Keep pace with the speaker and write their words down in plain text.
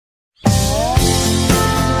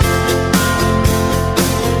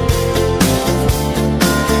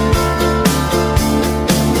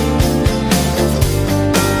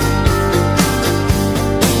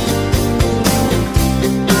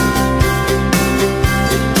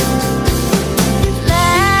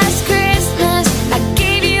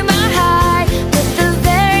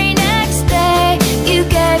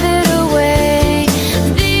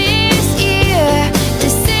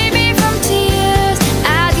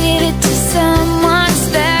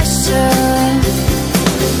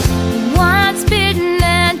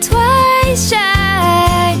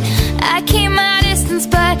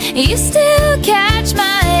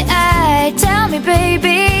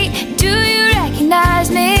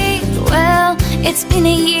It's been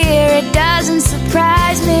a year, it doesn't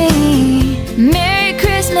surprise me. Merry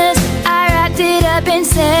Christmas, I wrapped it up and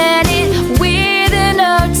sent it with a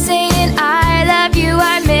note saying I love you,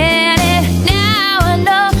 I meant it. Now I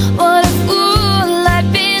know what a fool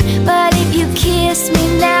I've been, but if you kiss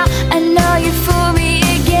me now, I know you fool me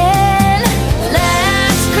again.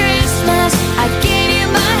 Last Christmas, I gave you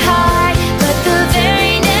my heart, but the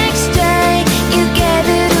very next day, you gave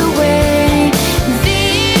it away.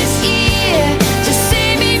 This year, to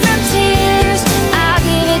save me from tears, I'll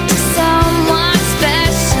give it to someone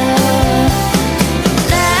special.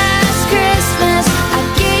 Last Christmas, I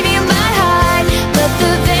gave you my heart, but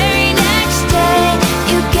the very next day,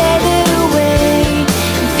 you gave it away.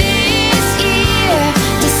 This year,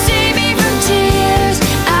 to save me from tears,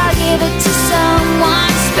 I'll give it to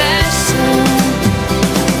someone special.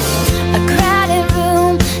 A crowded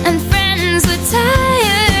room and friends with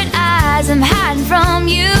tired eyes. I'm hiding from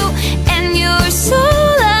you and your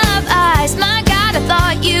soul of eyes. My God, I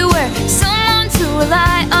thought you were someone to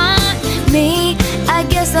rely on. Me, I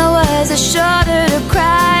guess I was a shoulder to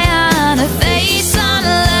cry on, a face on a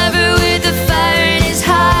lover with a fire in his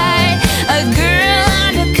heart, a girl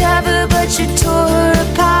undercover but you tore her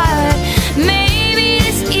apart. Maybe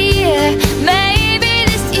this year,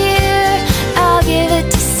 I'll give it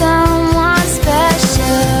to someone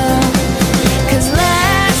special. 'Cause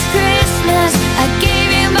last Christmas I gave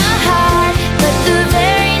you my heart, but the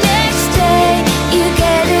very next day you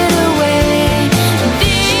gave it away.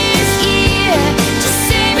 This year, to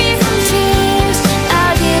save me from tears,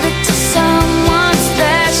 I'll give it to someone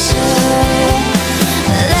special.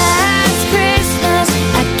 Last Christmas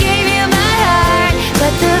I gave you my heart,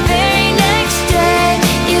 but the very next day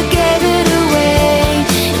you gave it away.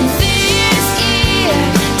 This year,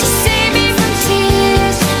 to save me from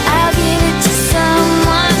tears, I'll give it to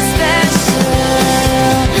someone special.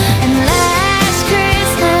 And last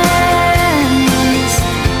Christmas,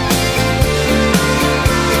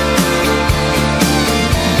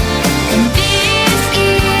 and this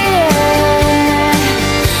year,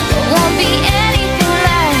 won't be anything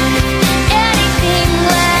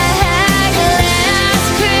like last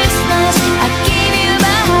Christmas. I gave you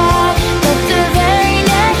my heart, but the very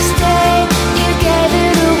next day you gave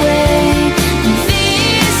it away.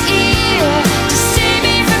 This year, to save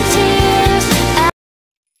me from tears,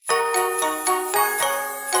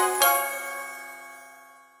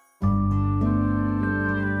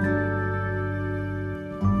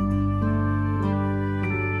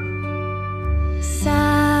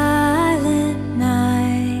 silent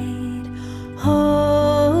night,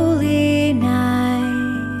 holy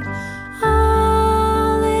night,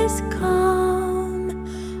 all is calm,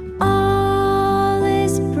 all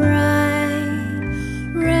is bright,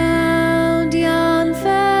 round yon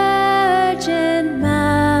virgin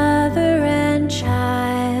mother and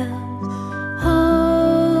child,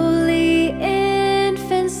 holy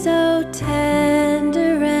infant so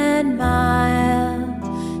tender and mild,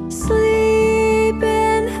 sleep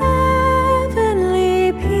in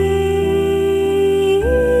heavenly peace,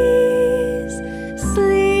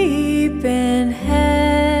 sleep in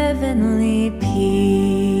heavenly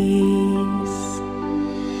peace.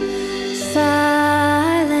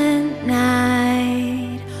 Silent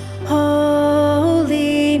night,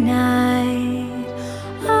 holy night,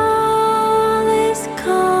 all is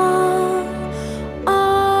calm,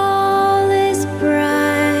 all is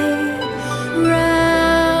bright,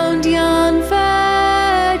 round yon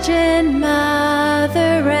virgin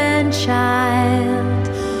mother and child,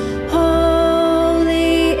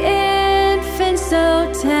 holy infant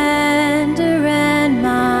so tender and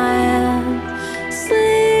mild,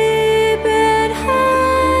 sleep in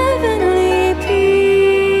heavenly peace,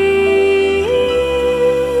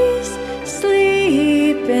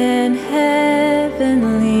 sleep in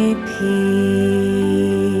heavenly peace.